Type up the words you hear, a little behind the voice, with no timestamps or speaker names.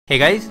Hey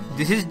guys,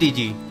 this is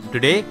DG.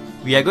 Today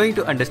we are going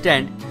to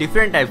understand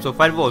different types of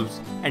firewalls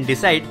and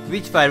decide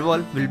which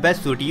firewall will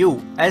best suit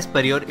you as per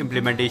your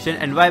implementation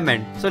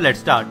environment. So let's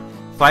start.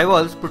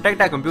 Firewalls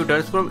protect our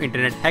computers from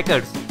internet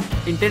hackers.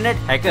 Internet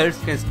hackers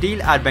can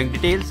steal our bank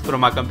details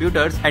from our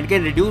computers and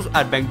can reduce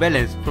our bank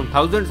balance from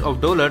thousands of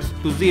dollars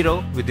to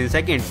zero within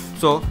seconds.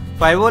 So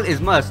firewall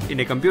is must in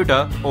a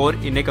computer or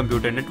in a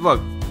computer network.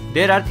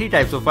 There are three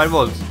types of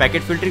firewalls: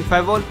 packet filtering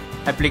firewall,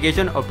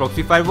 application or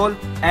proxy firewall,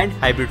 and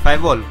hybrid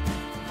firewall.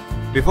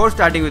 Before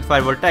starting with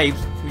firewall types,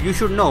 you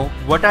should know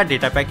what are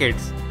data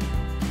packets.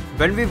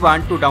 When we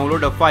want to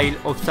download a file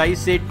of size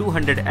say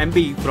 200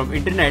 MB from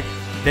internet,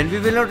 then we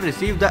will not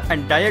receive the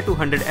entire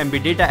 200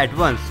 MB data at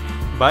once,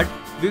 but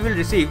we will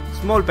receive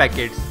small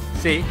packets,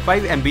 say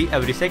 5 MB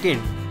every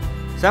second.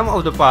 Some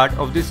of the part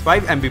of this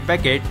 5 MB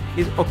packet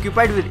is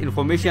occupied with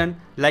information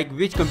like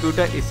which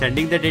computer is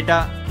sending the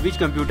data, which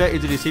computer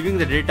is receiving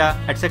the data,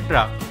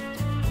 etc.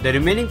 The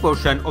remaining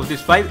portion of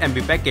this 5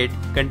 MB packet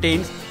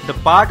contains the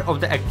part of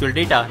the actual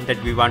data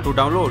that we want to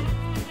download.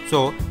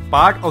 So,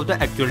 part of the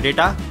actual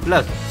data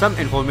plus some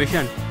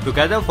information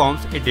together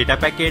forms a data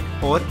packet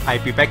or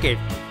IP packet,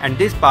 and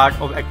this part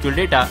of actual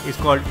data is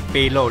called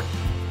payload.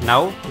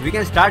 Now, we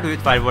can start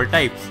with firewall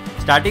types,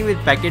 starting with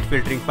packet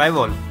filtering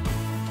firewall.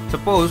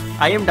 Suppose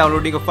I am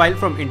downloading a file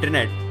from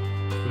internet.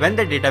 When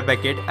the data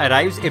packet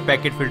arrives a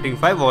packet filtering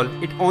firewall,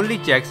 it only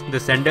checks the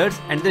sender's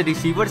and the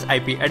receiver's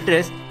IP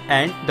address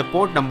and the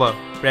port number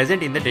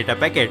present in the data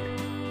packet.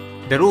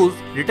 The rules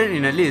written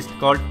in a list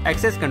called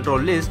access control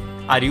list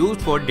are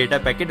used for data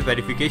packet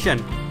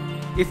verification.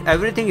 If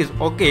everything is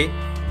okay,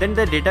 then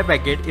the data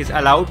packet is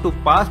allowed to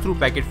pass through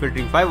packet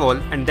filtering firewall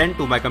and then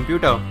to my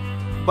computer.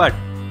 But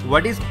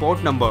what is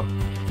port number?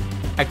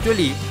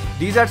 Actually,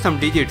 these are some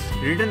digits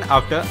written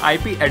after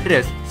IP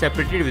address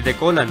separated with a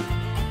colon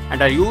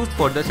and are used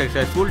for the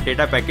successful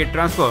data packet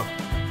transfer.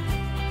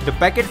 The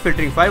packet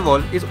filtering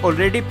firewall is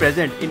already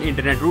present in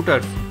internet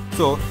routers,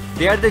 so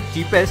they are the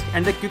cheapest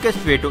and the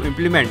quickest way to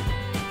implement.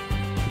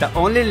 The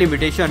only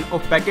limitation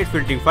of packet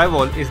filtering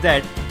firewall is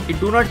that it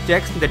do not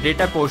check the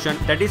data portion,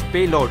 that is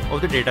payload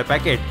of the data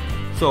packet.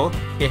 So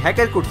a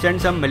hacker could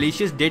send some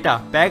malicious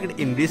data packed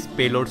in this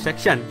payload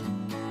section.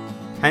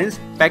 Hence,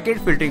 packet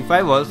filtering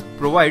firewalls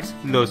provides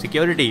low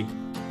security.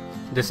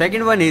 The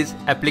second one is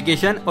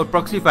application or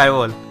proxy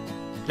firewall.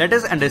 Let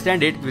us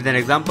understand it with an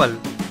example.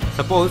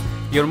 Suppose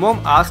your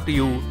mom asked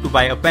you to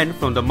buy a pen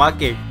from the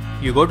market.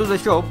 You go to the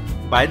shop,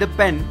 buy the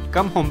pen,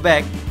 come home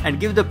back and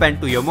give the pen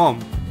to your mom.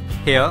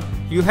 Here,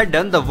 you had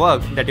done the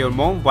work that your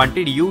mom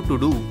wanted you to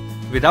do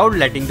without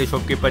letting the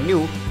shopkeeper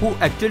know who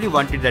actually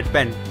wanted that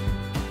pen.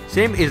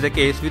 Same is the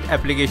case with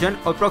application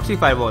or proxy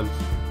firewalls.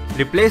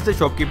 Replace the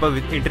shopkeeper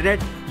with internet,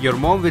 your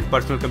mom with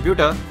personal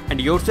computer,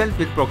 and yourself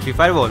with proxy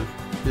firewall.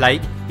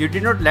 Like, you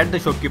did not let the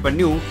shopkeeper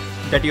know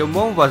that your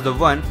mom was the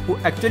one who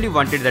actually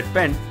wanted that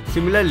pen.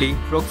 Similarly,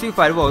 proxy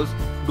firewalls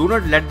do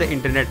not let the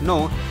internet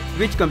know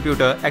which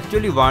computer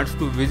actually wants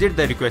to visit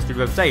the requested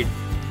website.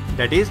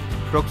 That is,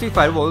 proxy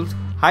firewalls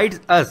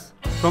hides us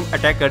from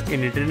attackers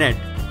in internet.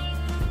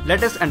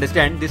 Let us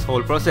understand this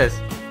whole process.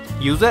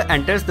 User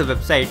enters the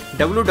website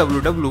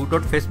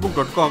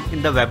www.facebook.com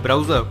in the web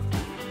browser.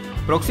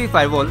 Proxy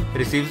firewall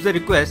receives the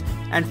request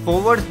and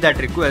forwards that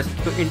request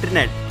to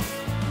internet.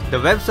 The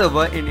web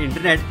server in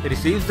internet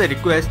receives the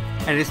request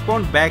and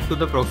responds back to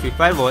the proxy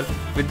firewall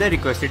with the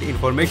requested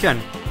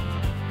information.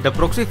 The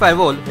proxy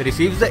firewall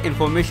receives the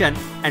information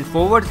and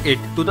forwards it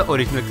to the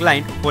original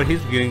client for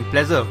his viewing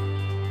pleasure.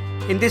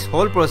 In this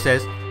whole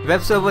process,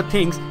 web server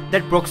thinks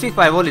that proxy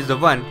firewall is the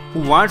one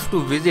who wants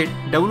to visit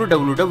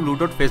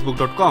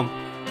www.facebook.com.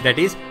 That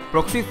is,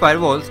 proxy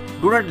firewalls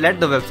do not let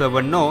the web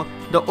server know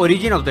the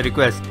origin of the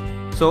request.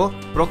 So,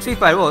 proxy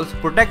firewalls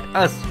protect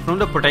us from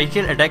the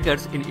potential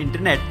attackers in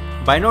internet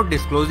by not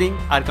disclosing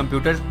our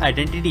computer's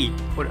identity,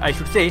 or I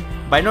should say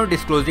by not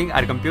disclosing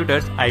our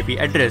computer's IP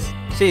address.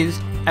 Since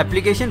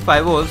application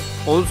firewalls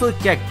also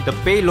check the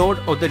payload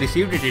of the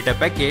received data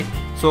packet,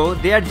 so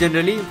they are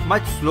generally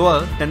much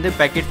slower than the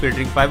packet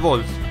filtering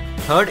firewalls.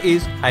 Third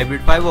is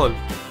hybrid firewall.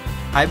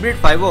 Hybrid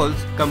firewalls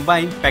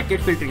combine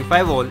packet filtering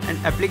firewall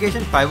and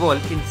application firewall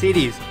in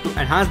series to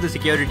enhance the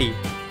security.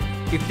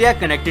 If they are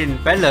connected in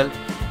parallel,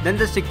 then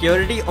the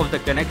security of the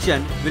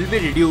connection will be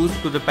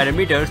reduced to the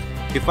parameters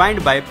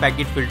defined by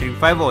packet filtering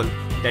firewall.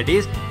 That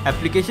is,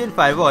 application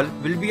firewall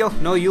will be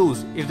of no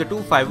use if the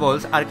two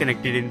firewalls are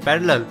connected in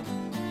parallel.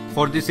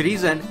 For this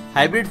reason,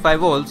 hybrid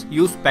firewalls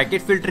use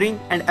packet filtering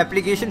and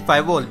application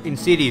firewall in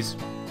series.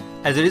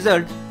 As a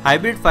result,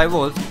 hybrid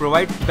firewalls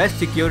provide best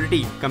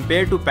security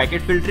compared to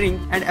packet filtering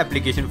and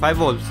application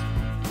firewalls.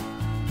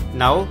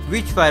 Now,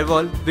 which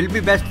firewall will be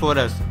best for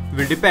us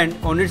will depend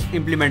on its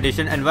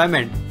implementation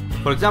environment.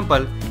 For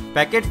example,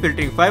 packet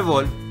filtering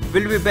firewall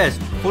will be best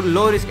for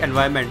low risk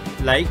environment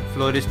like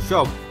florist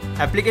shop.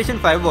 Application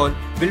firewall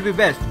will be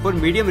best for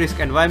medium risk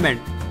environment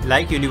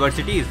like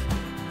universities.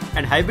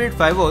 And hybrid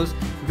firewalls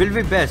will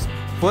be best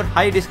for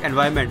high risk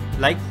environment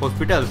like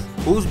hospitals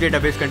whose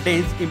database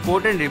contains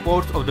important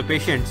reports of the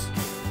patients.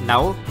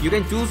 Now you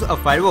can choose a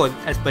firewall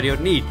as per your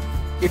need.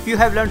 If you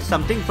have learned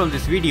something from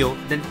this video,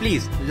 then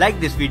please like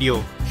this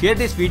video, share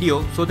this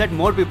video so that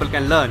more people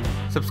can learn,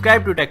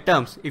 subscribe to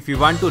TechTerms if you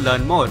want to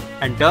learn more,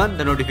 and turn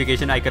the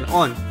notification icon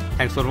on.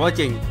 Thanks for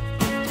watching.